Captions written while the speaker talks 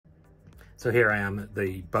So here I am at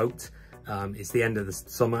the boat. It's the end of the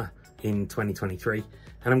summer in 2023,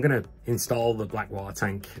 and I'm going to install the Blackwater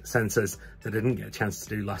tank sensors that I didn't get a chance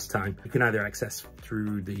to do last time. You can either access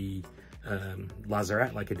through the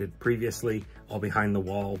lazarette like I did previously, or behind the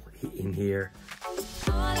wall in here.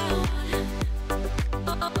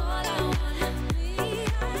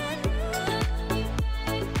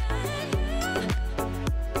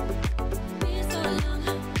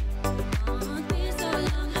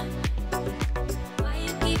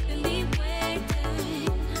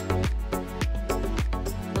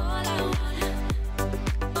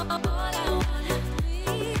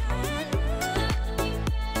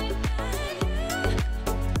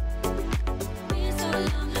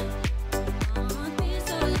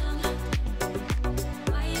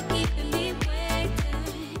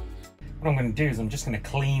 What I'm going to do is I'm just going to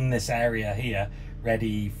clean this area here,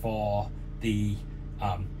 ready for the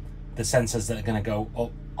sensors that are going to go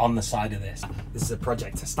up on the side of this. This is a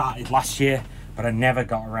project I started last year, but I never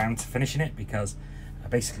got around to finishing it because I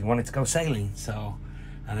basically wanted to go sailing.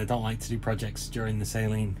 And I don't like to do projects during the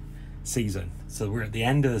sailing season. So we're at the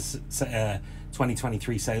end of the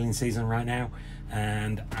 2023 sailing season right now,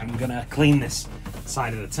 and I'm going to clean this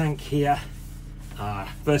side of the tank here.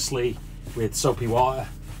 Firstly with soapy water.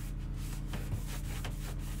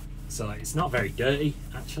 So it's not very dirty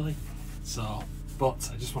actually, but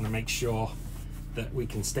I just want to make sure that we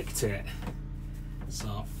can stick to it.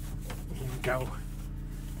 So here we go.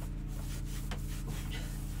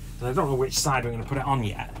 And I don't know which side we're going to put it on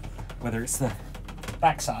yet, whether it's the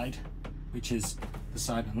back side, which is the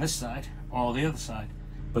side on this side, or the other side.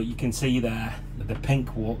 But you can see there that the pink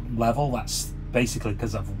level, that's basically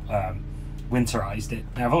because I've winterized it.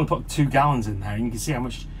 Now I've only put 2 gallons in there, and you can see how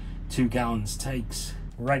much 2 gallons takes.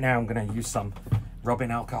 Right now I'm going to use some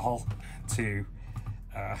rubbing alcohol to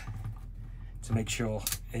make sure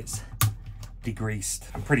it's degreased.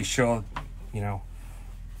 I'm pretty sure, you know,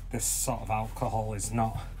 this sort of alcohol is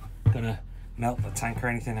not going to melt the tank or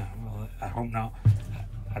anything. Well, I hope not.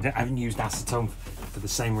 I haven't used acetone for the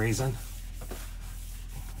same reason.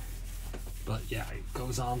 But yeah, it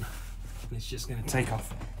goes on, and it's just going to take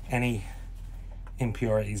off any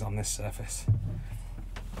impurities on this surface.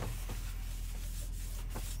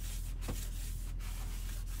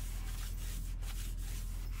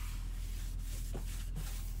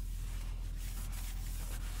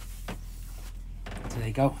 There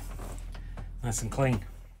you go, nice and clean.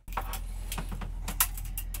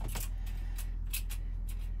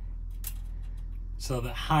 So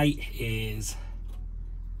the height is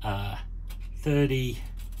about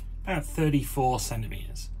 34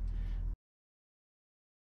 centimeters.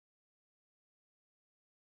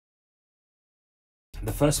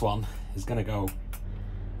 The first one is going to go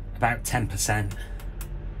about 10%,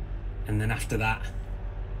 and then after that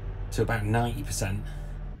to about 90%.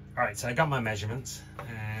 All right, so I got my measurements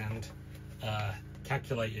and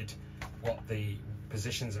calculated what the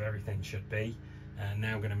positions of everything should be, and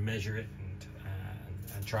now I'm going to measure it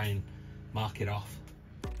and try and mark it off.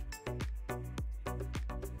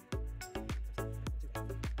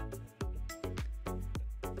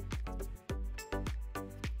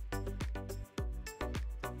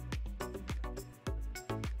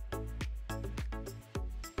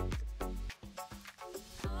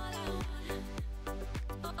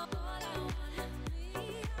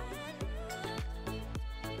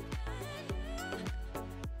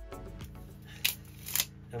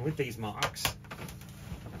 And with these marks,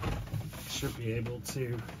 should be able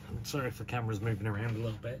to, I'm sorry if the camera's moving around a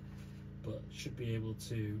little bit, but should be able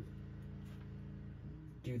to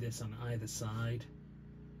do this on either side.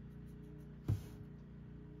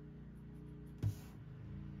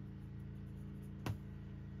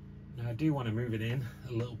 Now I do want to move it in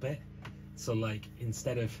a little bit, so like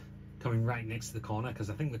instead of coming right next to the corner, because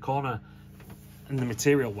I think the corner and the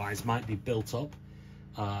material wise might be built up,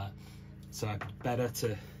 so better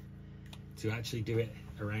to actually do it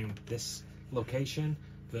around this location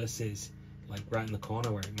versus like right in the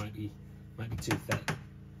corner where it might be too thick.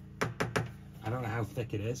 I don't know how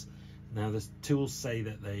thick it is. Now the tools say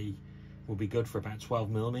that they will be good for about 12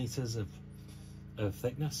 millimeters of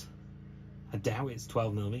thickness. I doubt it's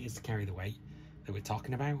 12 millimeters to carry the weight that we're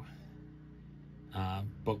talking about,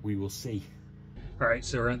 but we will see. All right,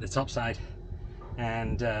 so we're at the top side,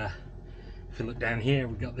 and if you look down here,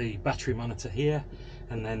 we've got the battery monitor here,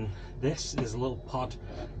 and then this is a little pod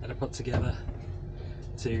that I put together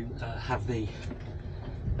to have the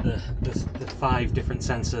 5 different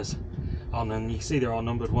sensors on, and you see they're all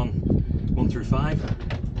numbered 1 through 5.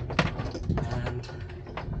 And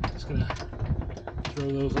I'm just gonna throw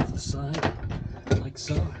those off the side like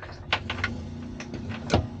so.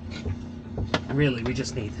 And really we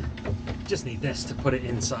just need this to put it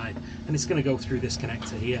inside, and it's going to go through this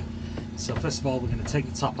connector here. So first of all we're going to take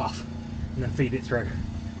the top off and then feed it through.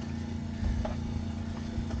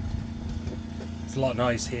 There's a lot of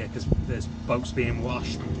noise here because there's boats being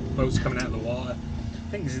washed, boats coming out of the water.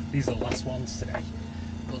 I think these are the last ones today,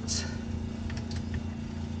 but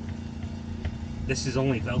this is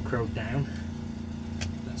only velcroed down.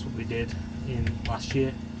 That's what we did in last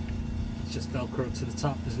year. It's just velcroed to the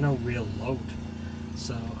top. There's no real load,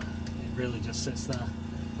 so it really just sits there.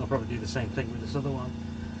 I'll probably do the same thing with this other one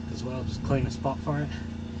as well. Just clean a spot for it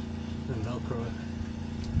and velcro it.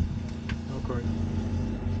 Velcro it.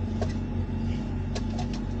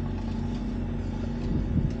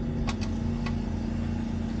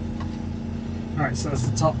 Alright, so that's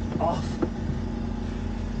the top off.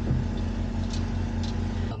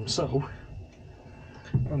 So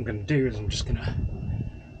what I'm going to do is I'm just going to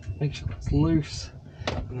make sure that's loose,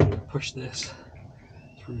 and then I'm going to push this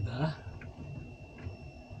through there.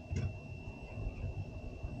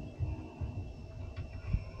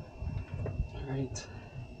 Alright,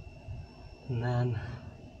 and then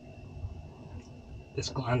this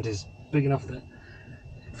gland is big enough that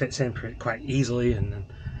it fits in quite easily, and then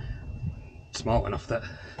small enough that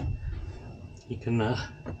you can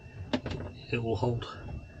it will hold.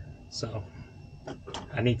 So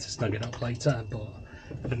I need to snug it up later, but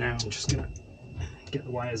for now I'm just gonna get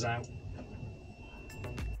the wires out.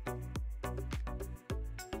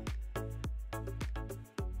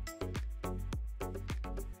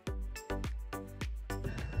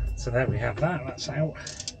 So there we have that, that's out.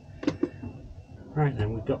 Right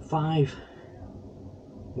then, we've got 5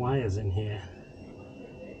 wires in here.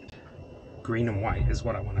 Green and white is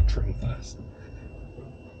what I want to trim first.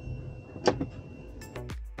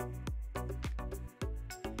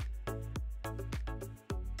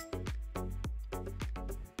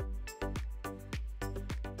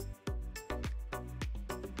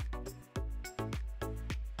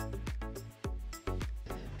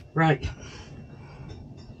 Right,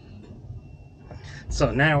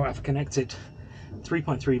 so now I've connected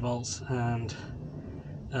 3.3 volts and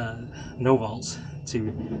no volts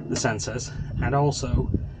to the sensors, and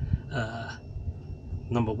also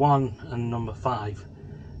number 1 and number 5,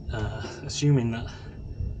 assuming that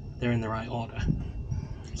they're in the right order.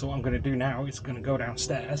 So what I'm going to do now is going to go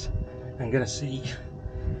downstairs and I'm going to see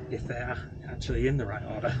if they're actually in the right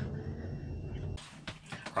order.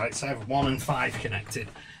 Right, so I have 1 and 5 connected,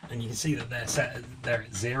 and you can see that they're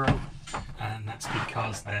at 0, and that's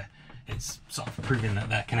because it's sort of proving that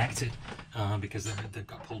they're connected because they've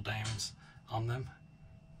got pull downs on them.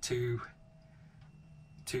 2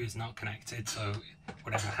 is not connected, so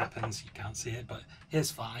whatever happens you can't see it, but here's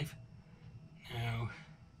 5 now.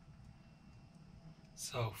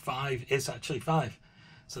 So 5 is actually 5,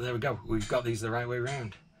 so there we go, we've got these the right way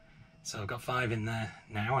around. So I've got 5 in there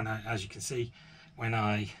now, and as you can see, when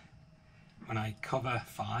I cover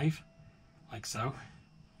 5 like so,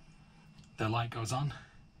 the light goes on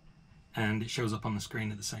and it shows up on the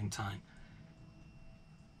screen at the same time.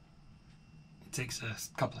 It takes a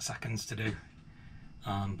couple of seconds to do,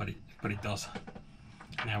 but it does.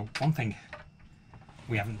 Now, one thing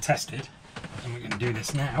we haven't tested, and we're going to do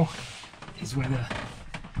this now, is whether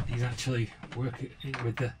these actually work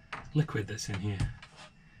with the liquid that's in here.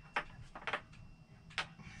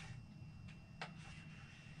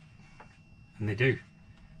 And they do.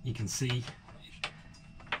 You can see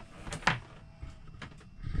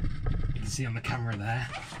on the camera there,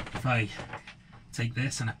 if I take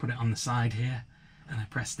this and I put it on the side here and I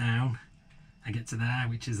press down, I get to there,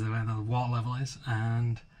 which is where the water level is,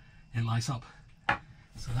 and it lights up.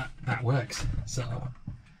 So that works. So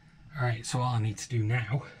alright, so all I need to do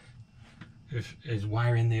now is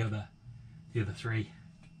wire in the other 3,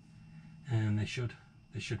 and they should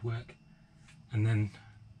work, and then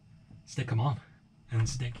stick them on and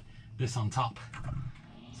stick this on top.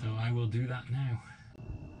 So I will do that now.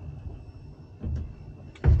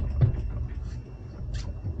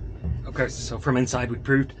 Okay, so from inside we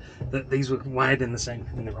proved that these were wired in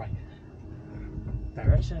the right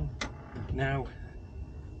direction. Now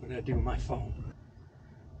what do I do with my phone?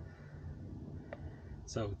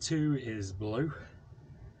 So 2 is blue,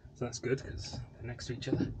 so that's good because they're next to each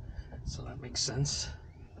other. So that makes sense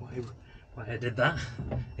why I did that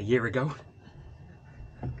a year ago.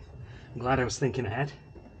 I'm glad I was thinking ahead.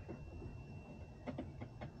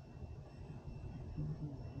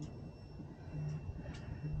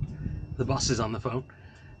 The boss is on the phone.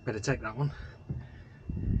 Better take that one.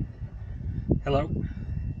 Hello.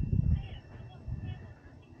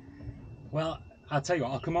 Well, I'll tell you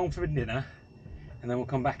what, I'll come home for dinner and then we'll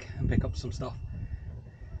come back and pick up some stuff.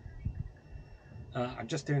 I'm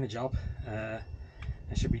just doing a job. I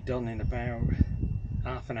should be done in about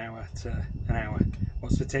half an hour to an hour.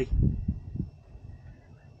 What's for tea?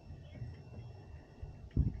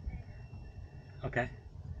 Okay.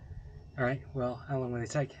 Alright, well, how long will they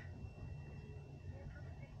take?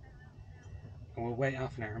 We'll wait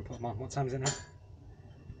half an hour and put them on. What time is it now?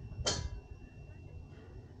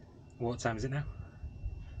 What time is it now?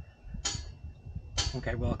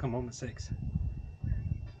 Okay, well, I'll come home at 6.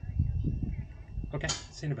 Okay,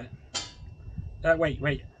 see you in a bit.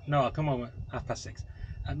 Wait. No, I'll come home at 6:30.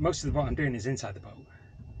 Most of what I'm doing is inside the boat.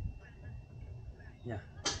 Yeah.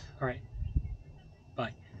 Alright.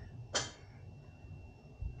 Bye.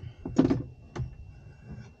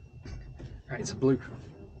 Alright, so blue.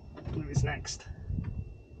 Blue is next.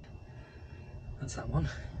 That's that one.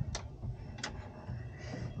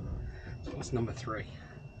 So what's number 3?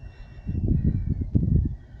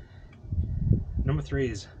 Number 3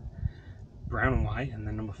 is brown and white, and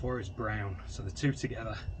then number 4 is brown. So the two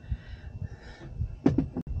together.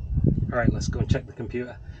 Alright, let's go and check the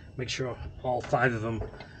computer. Make sure all 5 of them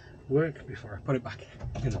work before I put it back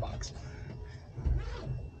in the box.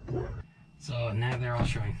 So now they're all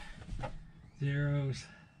showing zeros,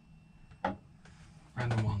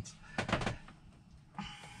 random ones.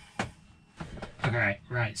 Okay,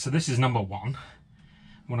 right, so this is number 1.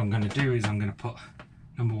 What I'm going to do is I'm going to put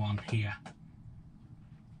number 1 here.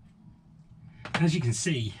 And as you can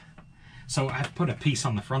see, so I've put a piece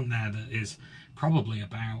on the front there that is probably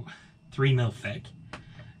about 3 mil thick,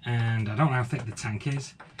 and I don't know how thick the tank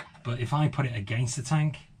is, but if I put it against the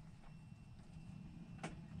tank,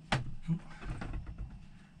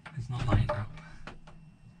 it's not lining up.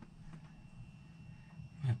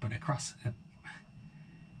 I put it across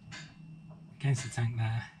against the tank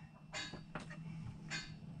there,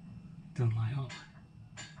 doesn't light up.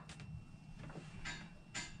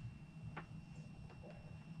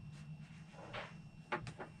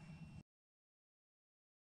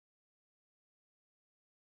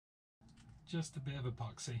 Just a bit of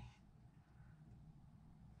epoxy.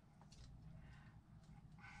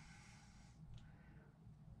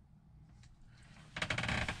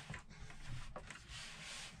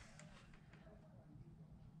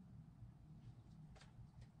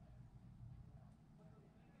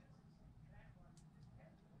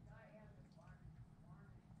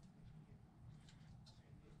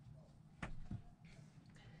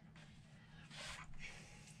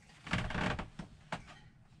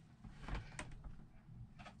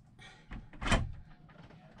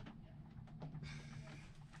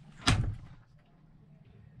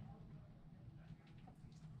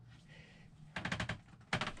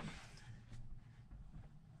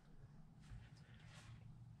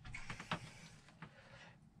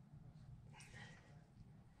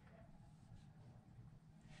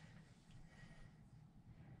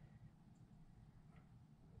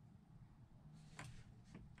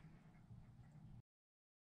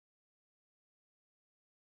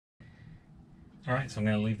 Alright, so I'm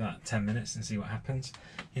going to leave that 10 minutes and see what happens.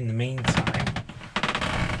 In the meantime,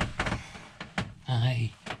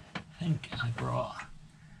 I think I brought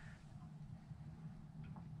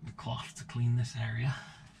the cloth to clean this area.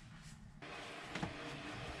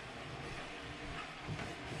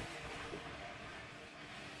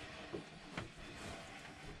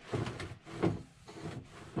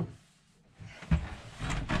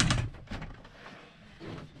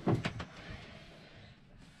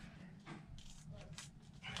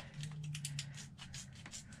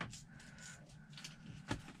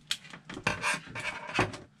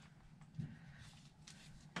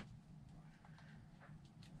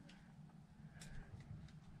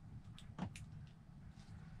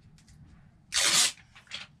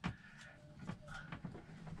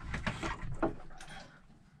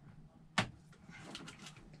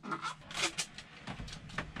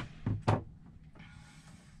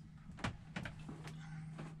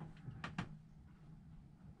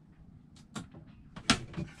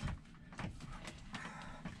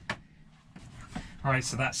 Alright,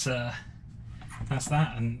 so that's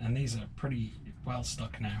that, and these are pretty well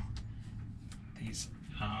stuck now. These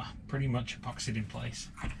are pretty much epoxied in place.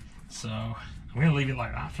 So I'm going to leave it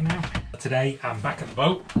like that for now. Today I'm back at the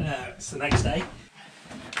boat. It's the next day.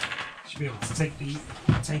 Should be able to take the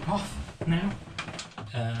tape off now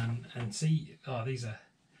and see. Oh, these are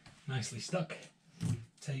nicely stuck.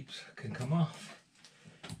 Tapes can come off.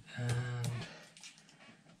 And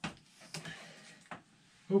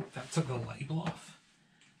oh, that took the label off.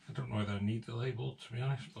 I don't know whether I need the label, to be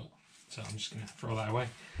honest, but so I'm just going to throw that away.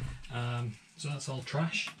 So that's all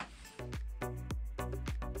trash.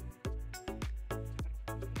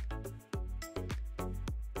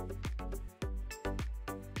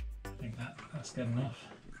 that's good enough.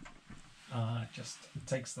 Just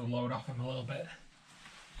takes the load off them a little bit,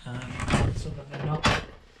 so that they're not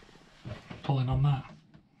pulling on that.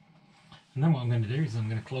 And then what I'm going to do is I'm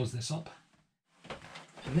going to close this up,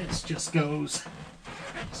 and this just goes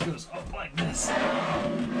up like this.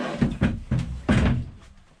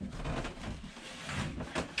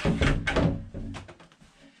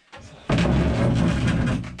 So,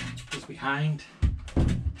 goes behind,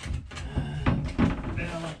 and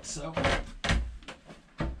there like so.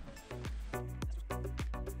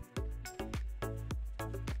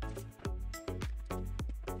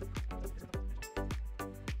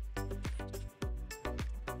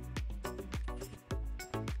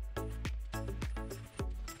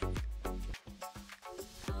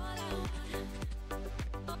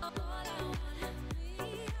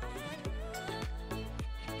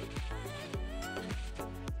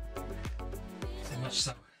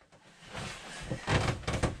 So.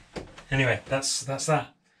 Anyway, that's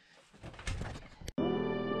that.